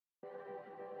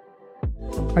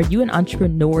Are you an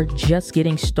entrepreneur just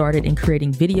getting started in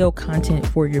creating video content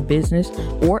for your business?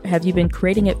 Or have you been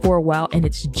creating it for a while and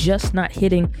it's just not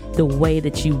hitting the way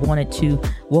that you want it to?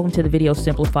 Welcome to the Video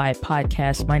Simplified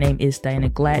podcast. My name is Diana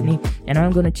Gladney, and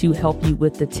I'm going to help you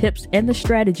with the tips and the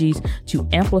strategies to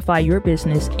amplify your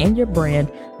business and your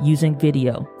brand using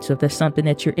video. So if that's something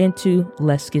that you're into,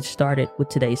 let's get started with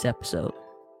today's episode.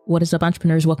 What is up,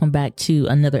 entrepreneurs? Welcome back to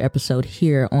another episode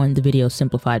here on the Video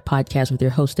Simplified podcast with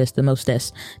your hostess, the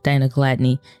mostess, Diana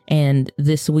Gladney. And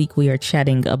this week we are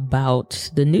chatting about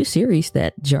the new series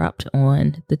that dropped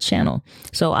on the channel.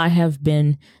 So I have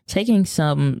been taking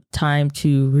some time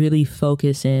to really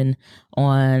focus in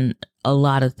on a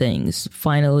lot of things.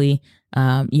 Finally,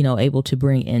 able to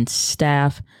bring in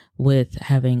staff with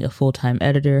having a full-time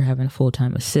editor, having a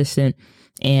full-time assistant,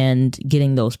 and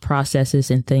getting those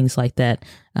processes and things like that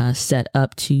set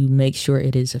up to make sure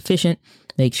it is efficient,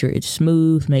 make sure it's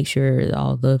smooth, make sure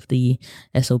all of the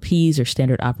SOPs or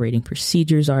standard operating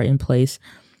procedures are in place.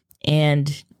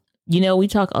 And, we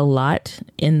talk a lot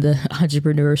in the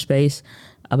entrepreneur space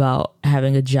about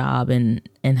having a job and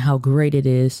how great it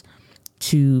is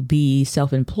to be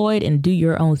self-employed and do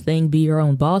your own thing, be your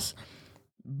own boss.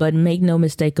 But make no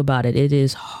mistake about it, it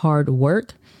is hard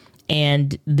work.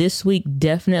 And this week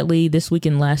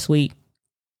and last week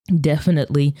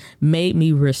definitely made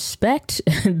me respect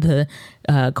the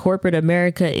corporate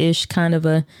America-ish kind of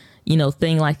a,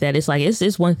 thing like that. It's like,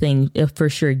 it's one thing for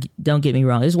sure. Don't get me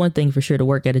wrong. It's one thing for sure to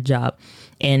work at a job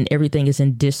and everything is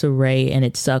in disarray and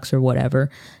it sucks or whatever.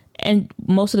 And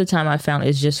most of the time I found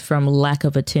it's just from lack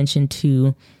of attention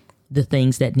to the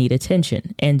things that need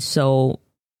attention. And so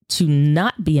to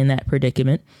not be in that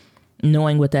predicament,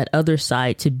 knowing what that other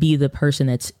side, to be the person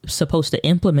that's supposed to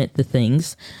implement the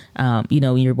things,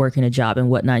 when you're working a job and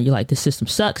whatnot, you're like, the system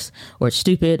sucks or it's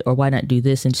stupid or why not do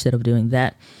this instead of doing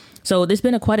that? So there's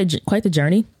been quite the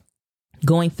journey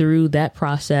going through that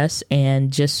process,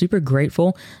 and just super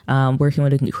grateful working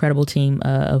with an incredible team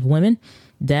of women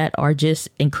that are just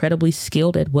incredibly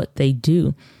skilled at what they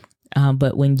do.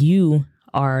 But when you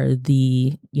are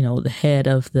the head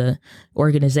of the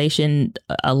organization,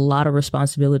 a lot of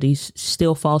responsibilities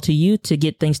still fall to you to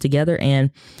get things together.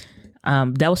 And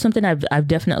that was something I've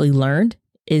definitely learned,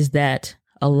 is that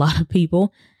a lot of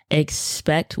people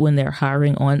expect when they're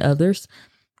hiring on others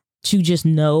to just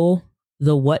know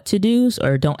the what to do's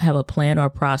or don't have a plan or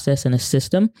a process and a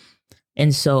system.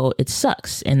 And so it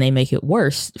sucks and they make it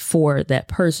worse for that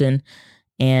person.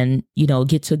 And,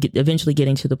 eventually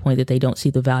getting to the point that they don't see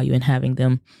the value in having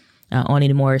them on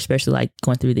anymore, especially like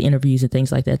going through the interviews and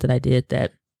things like that I did,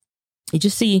 that you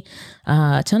just see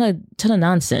a ton of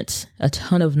nonsense.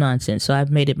 So I've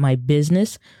made it my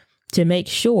business to make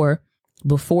sure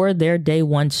before their day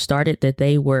one started that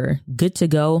they were good to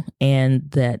go and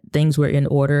that things were in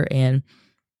order, and,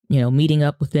 meeting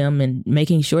up with them and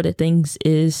making sure that things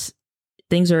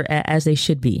are as they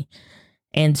should be.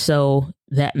 And so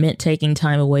that meant taking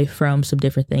time away from some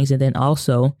different things. And then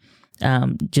also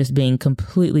just being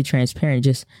completely transparent,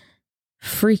 just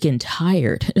freaking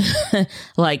tired.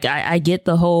 Like I get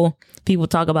the whole people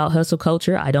talk about hustle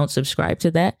culture. I don't subscribe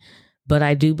to that, but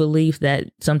I do believe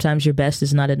that sometimes your best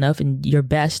is not enough, and your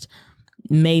best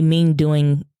may mean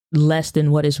doing less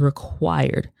than what is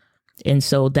required. And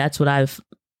so that's what I've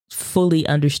fully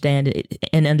understood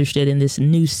in this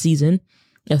new season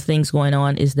of things going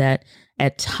on, is that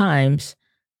at times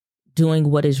doing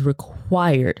what is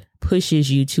required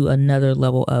pushes you to another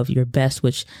level of your best,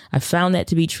 which I found that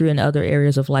to be true in other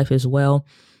areas of life as well.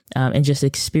 And just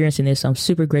experiencing this, I'm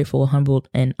super grateful, humbled,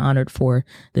 and honored for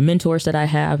the mentors that I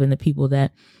have and the people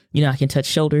that, I can touch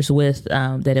shoulders with,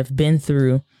 that have been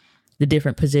through the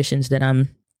different positions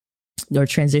or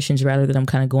transitions rather, that I'm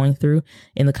kind of going through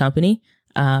in the company.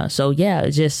 So yeah,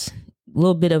 just a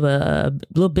little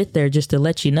bit there just to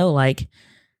let you know, like,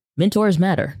 mentors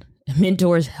matter.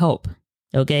 Mentors help.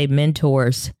 Okay.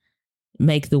 Mentors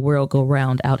make the world go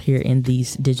round out here in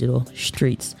these digital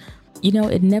streets.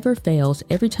 It never fails.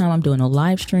 Every time I'm doing a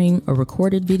live stream, a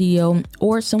recorded video,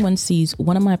 or someone sees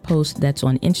one of my posts that's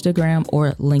on Instagram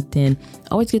or LinkedIn, I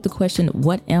always get the question,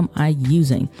 what am I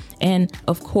using? And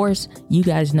of course, you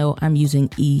guys know I'm using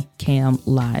Ecamm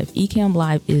Live. Ecamm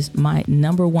Live is my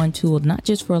number one tool, not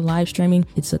just for live streaming.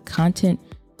 It's a content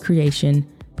creation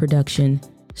production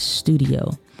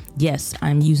studio. Yes,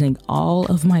 I'm using all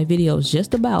of my videos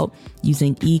just about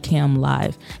using Ecamm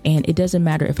Live. And it doesn't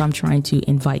matter if I'm trying to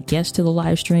invite guests to the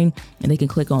live stream and they can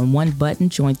click on one button,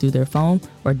 join through their phone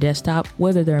or desktop,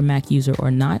 whether they're a Mac user or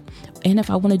not. And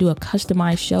if I want to do a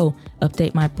customized show,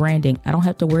 update my branding, I don't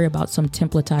have to worry about some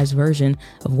templatized version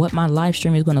of what my live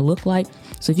stream is going to look like.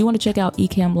 So if you want to check out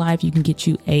Ecamm Live, you can get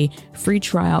you a free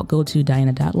trial. Go to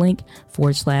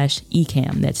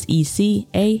diana.link/Ecamm. That's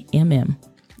ECAMM.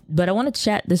 But I want to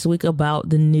chat this week about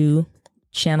the new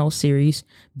channel series,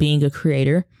 Being a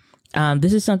Creator.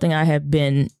 This is something I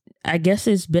guess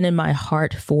it's been in my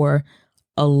heart for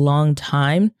a long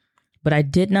time, but I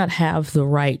did not have the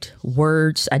right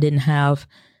words. I didn't have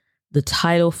the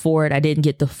title for it. I didn't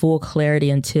get the full clarity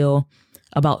until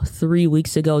about 3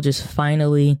 weeks ago, just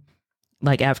finally,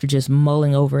 like after just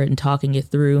mulling over it and talking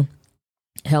it through,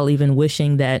 hell, even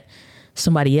wishing that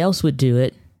somebody else would do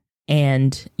it.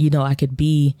 And, I could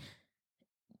be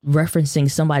referencing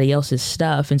somebody else's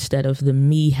stuff instead of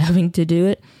me having to do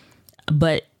it.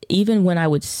 But even when I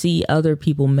would see other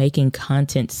people making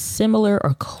content similar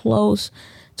or close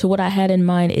to what I had in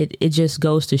mind, it just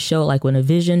goes to show, like, when a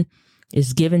vision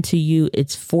is given to you,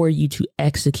 it's for you to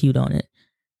execute on it.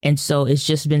 And so it's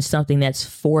just been something that's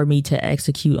for me to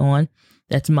execute on.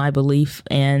 That's my belief.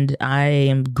 And I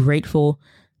am grateful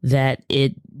that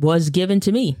it was given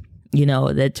to me.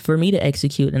 That's for me to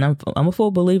execute. And I'm a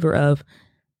full believer of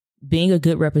being a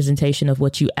good representation of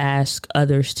what you ask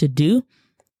others to do,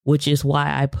 which is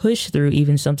why I push through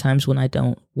even sometimes when I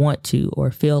don't want to or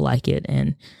feel like it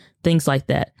and things like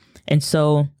that. And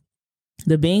so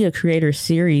the Being a Creator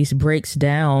series breaks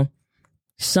down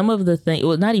some of the things,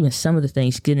 well, not even some of the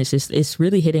things, goodness, it's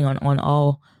really hitting on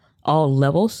all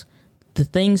levels. The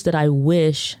things that I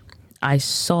wish I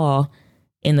saw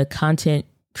in the content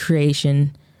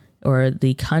creation or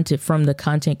the content from the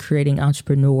content creating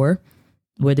entrepreneur,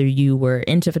 whether you were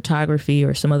into photography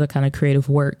or some other kind of creative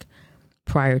work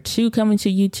prior to coming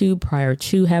to YouTube, prior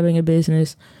to having a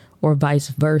business, or vice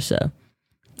versa.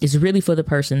 It's really for the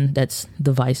person that's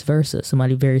the vice versa,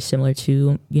 somebody very similar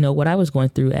to, what I was going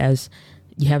through, as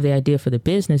you have the idea for the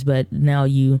business, but now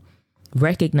you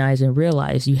recognize and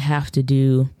realize you have to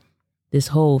do this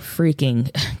whole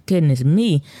freaking, goodness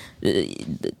me,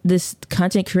 this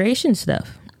content creation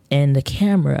stuff. And the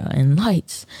camera and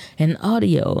lights and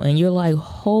audio. And you're like,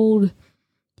 hold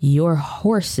your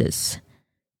horses,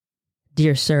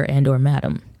 dear sir and or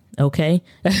madam. Okay.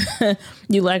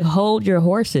 You like, hold your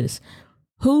horses.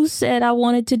 Who said I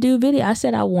wanted to do video? I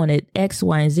said I wanted X,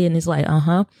 Y, and Z. And it's like,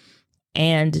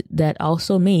 And that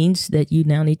also means that you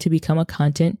now need to become a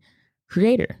content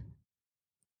creator.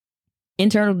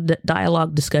 Internal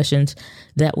dialogue discussions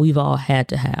that we've all had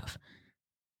to have.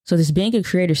 So this Being a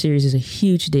Creator series is a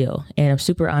huge deal, and I'm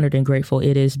super honored and grateful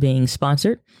it is being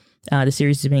sponsored. The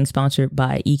series is being sponsored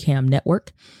by Ecamm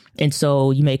Network, and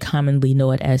so you may commonly know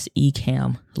it as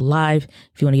Ecamm Live.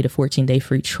 If you want to get a 14-day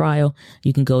free trial,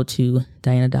 you can go to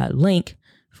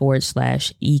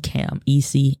diana.link/Ecamm,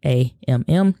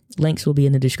 ECAMM. Links will be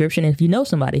in the description, and if you know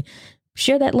somebody,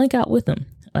 share that link out with them.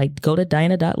 Like, go to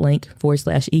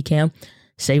diana.link/Ecamm,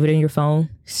 save it in your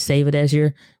phone, save it as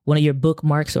one of your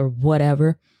bookmarks or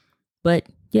whatever. But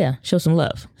yeah, show some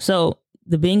love. So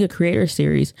the Being a Creator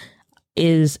series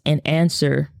is an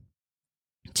answer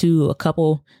to a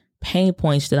couple pain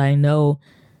points that I know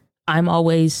I'm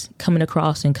always coming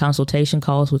across in consultation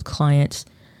calls with clients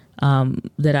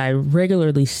that I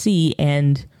regularly see.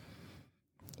 And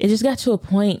it just got to a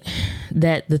point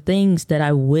that the things that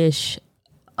I wish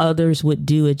others would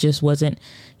do, it just wasn't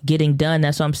getting done.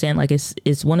 That's what I'm saying. Like,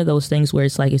 it's one of those things where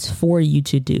it's like, it's for you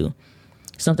to do.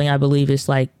 Something I believe is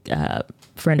like a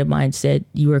friend of mine said,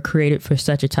 you were created for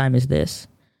such a time as this.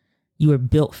 You were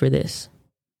built for this.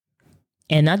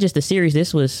 And not just the series,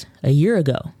 this was a year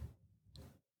ago.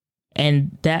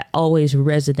 And that always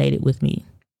resonated with me.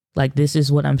 Like, this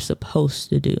is what I'm supposed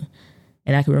to do.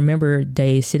 And I can remember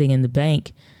days sitting in the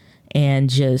bank and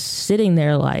just sitting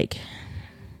there like,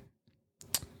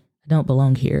 I don't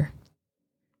belong here.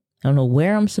 I don't know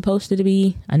where I'm supposed to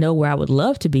be. I know where I would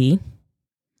love to be,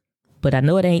 but I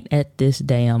know it ain't at this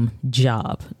damn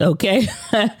job. Okay.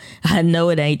 I know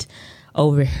it ain't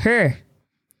over here.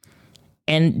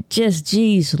 And just,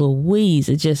 geez Louise,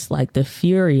 it's just like the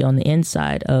fury on the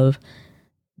inside of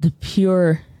the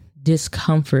pure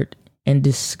discomfort and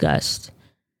disgust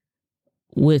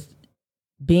with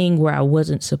being where I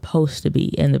wasn't supposed to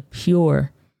be, and the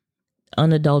pure,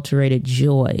 unadulterated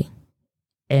joy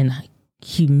and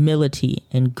humility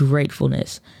and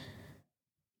gratefulness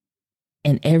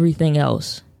and everything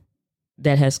else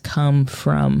that has come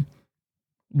from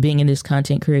being in this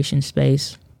content creation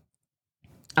space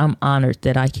I'm honored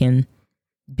that I can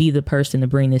be the person to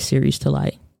bring this series to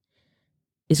light.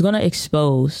 It's going to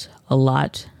expose a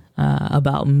lot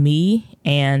about me,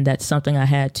 and that's something I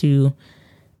had to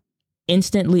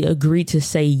instantly agree to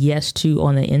say yes to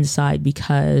on the inside,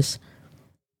 because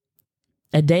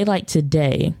a day like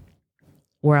today,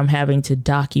 where I'm having to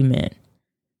document,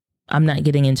 I'm not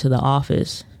getting into the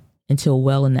office until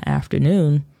well in the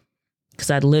afternoon, because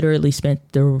I literally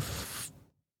spent the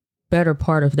better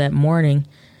part of that morning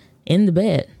in the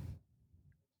bed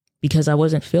because I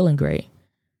wasn't feeling great.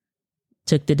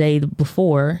 Took the day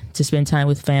before to spend time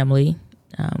with family.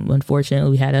 Unfortunately,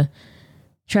 we had a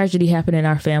tragedy happen in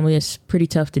our family. It's pretty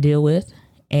tough to deal with.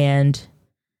 And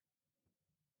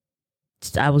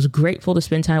I was grateful to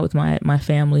spend time with my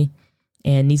family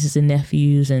and nieces and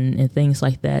nephews and things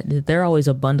like that. They're always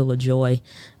a bundle of joy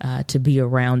to be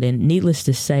around. And needless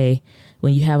to say,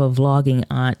 when you have a vlogging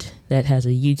aunt that has a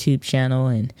YouTube channel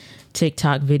and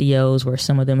TikTok videos where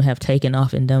some of them have taken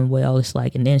off and done well, it's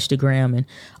like an Instagram and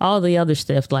all the other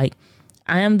stuff. Like,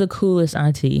 I am the coolest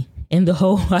auntie in the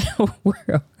whole wide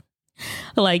world.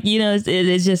 Like, you know, it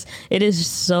is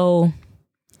so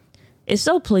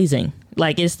pleasing.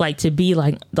 Like, it's like to be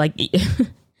like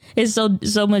it's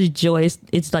so much joy.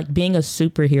 It's like being a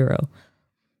superhero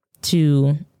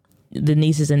to the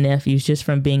nieces and nephews just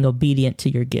from being obedient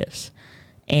to your gifts.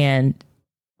 And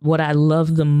what I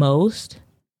love the most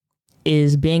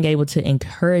is being able to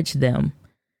encourage them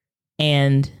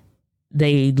and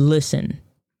they listen,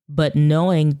 but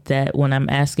knowing that when I'm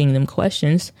asking them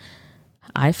questions,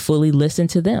 I fully listen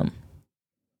to them.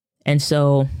 And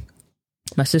so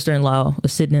my sister-in-law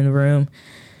was sitting in the room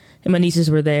and my nieces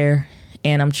were there,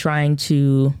 and I'm trying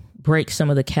to break some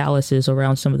of the calluses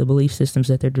around some of the belief systems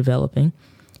that they're developing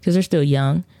because they're still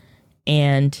young.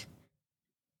 And,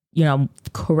 you know,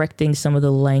 correcting some of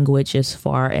the language as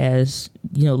far as,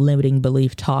 you know, limiting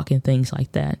belief talk and things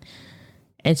like that.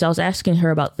 And so I was asking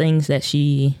her about things that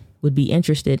she would be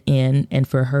interested in and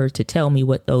for her to tell me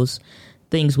what those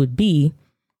things would be.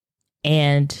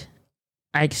 And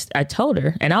I told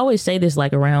her, and I always say this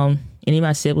like around any of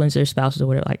my siblings or spouses or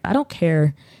whatever, like, I don't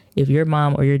care if your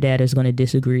mom or your dad is going to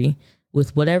disagree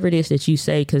with whatever it is that you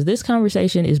say, because this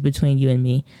conversation is between you and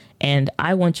me, and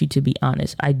I want you to be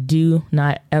honest. I do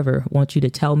not ever want you to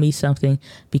tell me something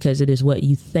because it is what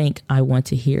you think I want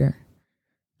to hear.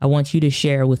 I want you to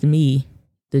share with me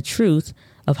the truth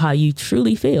of how you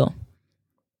truly feel.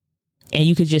 And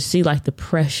you could just see like the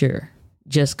pressure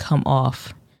just come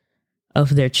off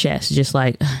of their chest, just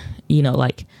like, you know,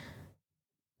 like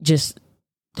just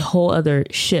the whole other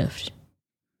shift.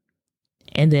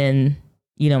 And then,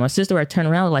 you know, my sister would turn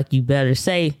around like, you better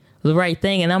say the right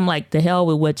thing. And I'm like, the hell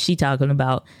with what she talking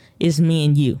about. It's me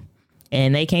and you.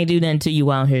 And they can't do nothing to you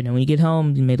while I'm here. And when you get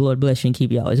home, may the Lord bless you and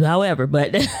keep you always. However,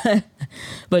 but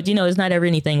you know, it's not ever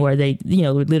anything where they, you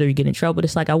know, literally get in trouble. But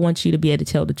it's like, I want you to be able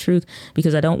to tell the truth,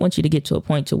 because I don't want you to get to a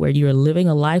point to where you're living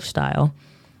a lifestyle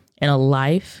and a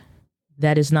life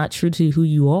that is not true to who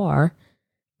you are.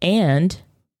 And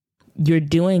you're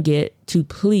doing it to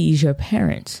please your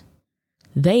parents.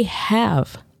 They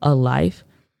have a life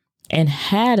and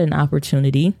had an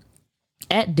opportunity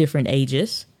at different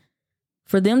ages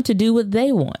for them to do what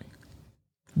they want.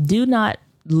 Do not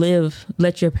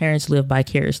let your parents live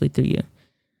vicariously through you.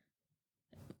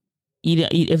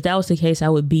 If that was the case, I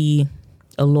would be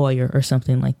a lawyer or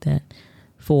something like that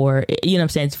for, you know what I'm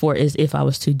saying? It's for as if I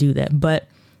was to do that, but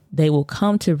they will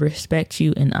come to respect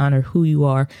you and honor who you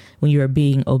are when you are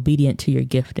being obedient to your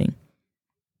gifting.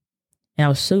 And I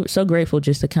was so grateful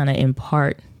just to kind of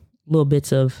impart little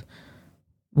bits of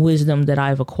wisdom that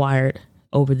I've acquired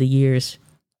over the years,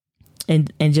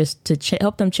 and just to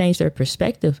help them change their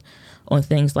perspective on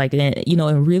things like that, you know,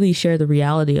 and really share the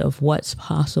reality of what's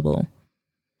possible.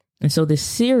 And so this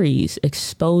series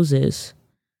exposes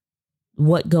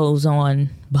what goes on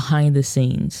behind the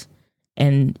scenes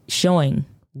and showing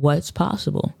what's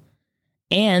possible,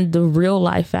 and the real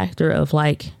life factor of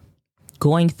like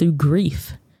going through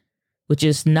grief, which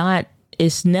is not,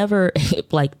 it's never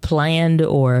like planned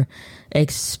or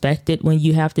expected when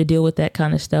you have to deal with that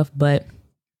kind of stuff, but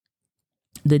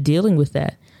the dealing with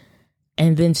that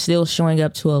and then still showing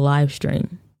up to a live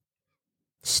stream,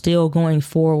 still going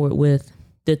forward with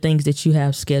the things that you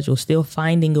have scheduled, still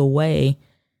finding a way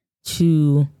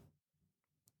to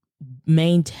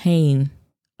maintain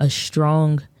a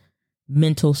strong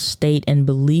mental state and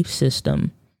belief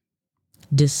system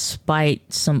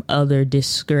despite some other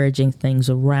discouraging things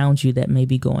around you that may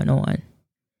be going on.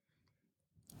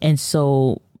 And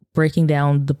so breaking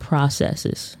down the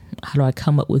processes, how do I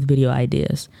come up with video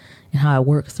ideas and how I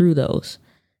work through those,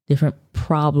 different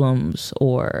problems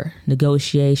or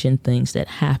negotiation things that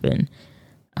happen,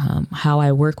 how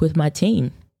I work with my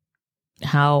team,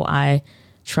 how I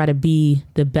try to be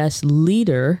the best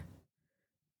leader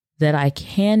that I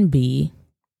can be,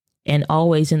 and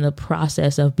always in the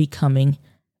process of becoming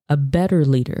a better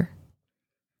leader.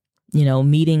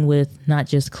 Meeting with not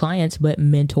just clients, but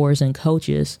mentors and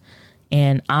coaches,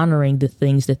 and honoring the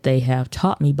things that they have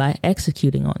taught me by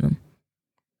executing on them.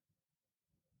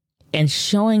 And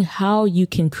showing how you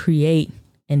can create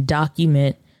and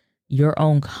document your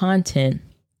own content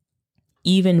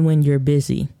even when you're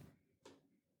busy.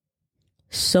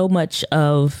 So much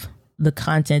of the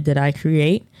content that I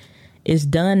create is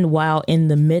done while in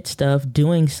the midst of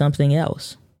doing something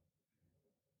else.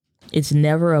 It's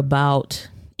never about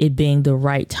it being the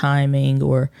right timing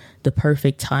or the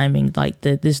perfect timing. Like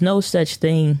there's no such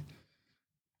thing.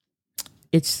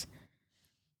 It's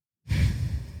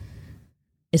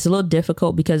a little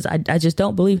difficult because I just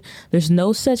don't believe there's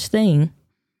no such thing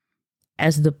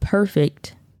as the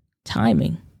perfect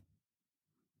timing.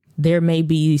 There may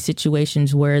be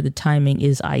situations where the timing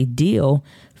is ideal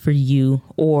for you,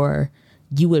 or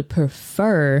you would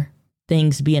prefer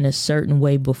things be in a certain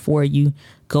way before you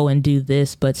go and do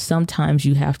this. But sometimes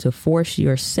you have to force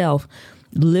yourself,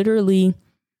 literally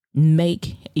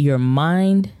make your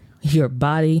mind, your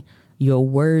body, your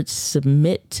words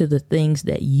submit to the things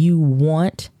that you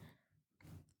want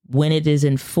when it is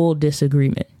in full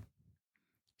disagreement.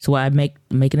 So I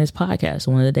making this podcast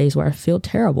one of the days where I feel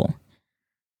terrible.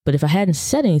 But if I hadn't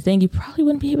said anything, you probably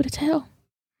wouldn't be able to tell.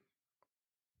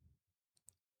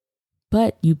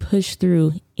 But you push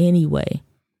through anyway,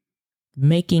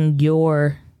 making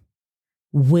your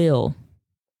will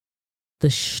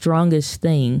the strongest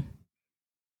thing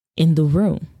in the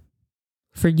room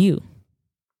for you.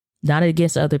 Not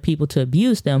against other people to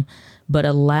abuse them, but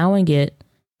allowing it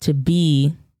to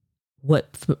be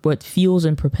what fuels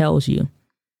and propels you.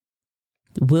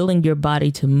 Willing your body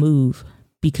to move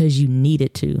because you need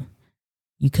it to.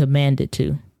 You command it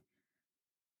to.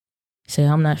 Say,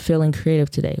 I'm not feeling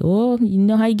creative today. Well, you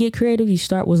know how you get creative? You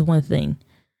start with one thing.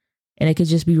 And it could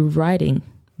just be writing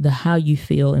the how you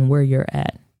feel and where you're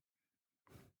at.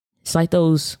 It's like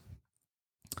those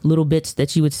little bits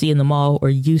that you would see in the mall or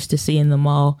used to see in the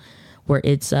mall where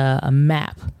it's a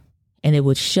map and it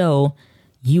would show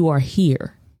you are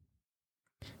here.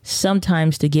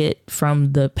 Sometimes to get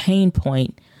from the pain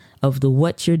point of the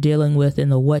what you're dealing with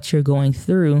and the what you're going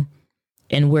through,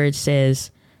 and where it says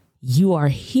you are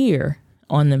here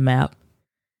on the map,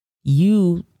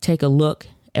 you take a look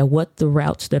at what the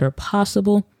routes that are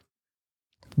possible,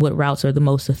 what routes are the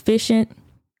most efficient,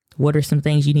 what are some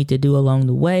things you need to do along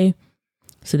the way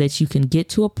so that you can get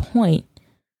to a point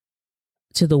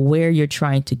to the where you're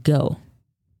trying to go.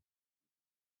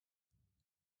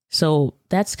 So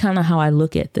that's kind of how I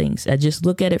look at things. I just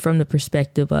look at it from the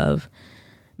perspective of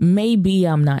maybe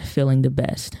I'm not feeling the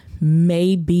best.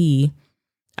 Maybe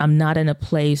I'm not in a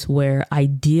place where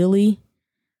ideally,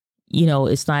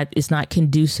 it's not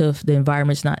conducive. The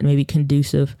environment's not maybe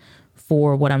conducive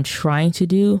for what I'm trying to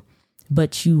do,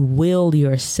 but you will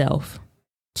yourself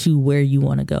to where you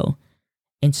want to go.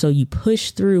 And so you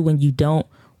push through when you don't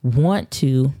want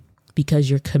to because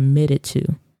you're committed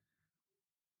to.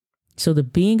 So the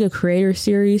Being a Creator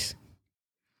series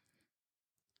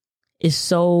is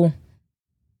so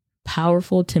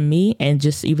powerful to me, and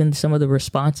just even some of the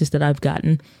responses that I've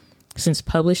gotten since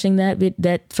publishing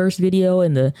that first video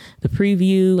and the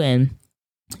preview and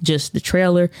just the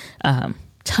trailer,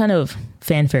 ton of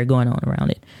fanfare going on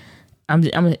around it. I'm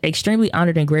extremely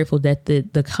honored and grateful that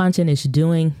the content is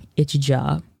doing its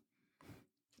job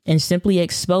and simply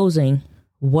exposing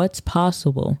what's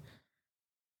possible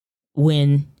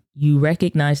when you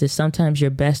recognize that sometimes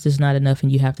your best is not enough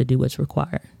and you have to do what's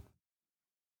required.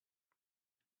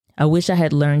 I wish I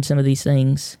had learned some of these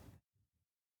things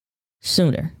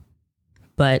sooner,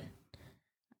 but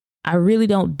I really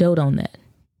don't dote on that.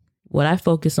 What I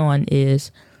focus on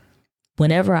is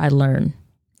whenever I learn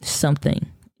something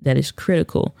that is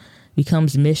critical,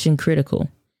 becomes mission critical,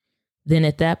 then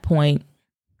at that point,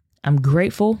 I'm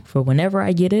grateful for whenever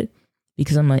I get it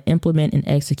because I'm going to implement and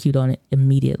execute on it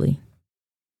immediately.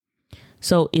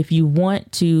 So if you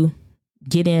want to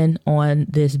get in on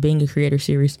this Being a Creator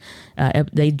series,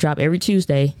 they drop every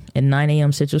Tuesday at 9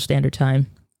 a.m. Central Standard Time.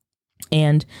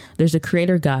 And there's a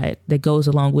creator guide that goes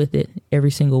along with it every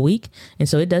single week. And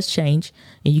so it does change.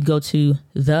 And you go to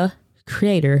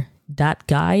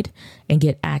thecreator.guide and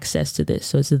get access to this.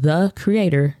 So it's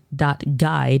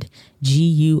thecreator.guide,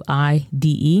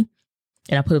 GUIDE.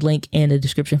 And I put a link in the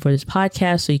description for this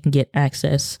podcast so you can get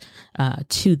access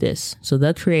to this. So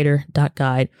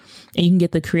thecreator.guide. And you can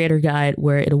get the creator guide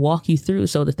where it'll walk you through.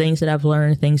 So the things that I've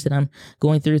learned, things that I'm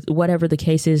going through, whatever the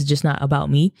case is, just not about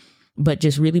me, but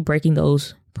just really breaking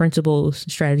those principles,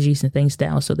 strategies, and things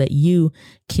down so that you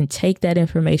can take that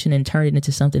information and turn it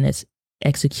into something that's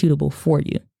executable for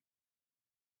you.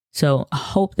 So I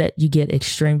hope that you get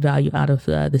extreme value out of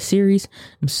the series.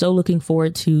 I'm so looking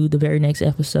forward to the very next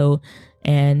episode.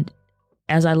 And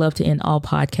as I love to end all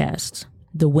podcasts,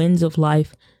 the winds of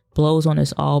life blows on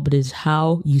us all, but it's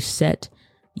how you set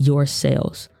your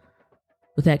sails.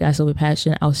 With that, guys, with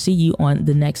passion, I'll see you on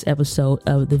the next episode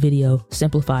of the Video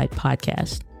Simplified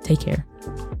podcast. Take care.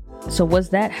 So was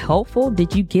that helpful?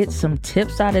 Did you get some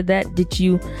tips out of that? Did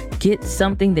you get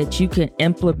something that you can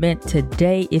implement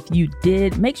today? If you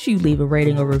did, make sure you leave a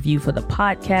rating or review for the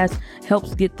podcast.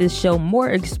 Helps get this show more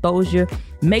exposure.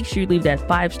 Make sure you leave that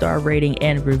 5-star rating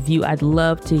and review. I'd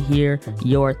love to hear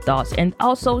your thoughts. And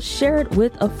also share it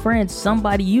with a friend.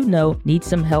 Somebody you know needs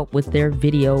some help with their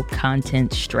video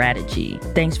content strategy.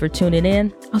 Thanks for tuning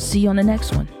in. I'll see you on the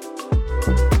next one.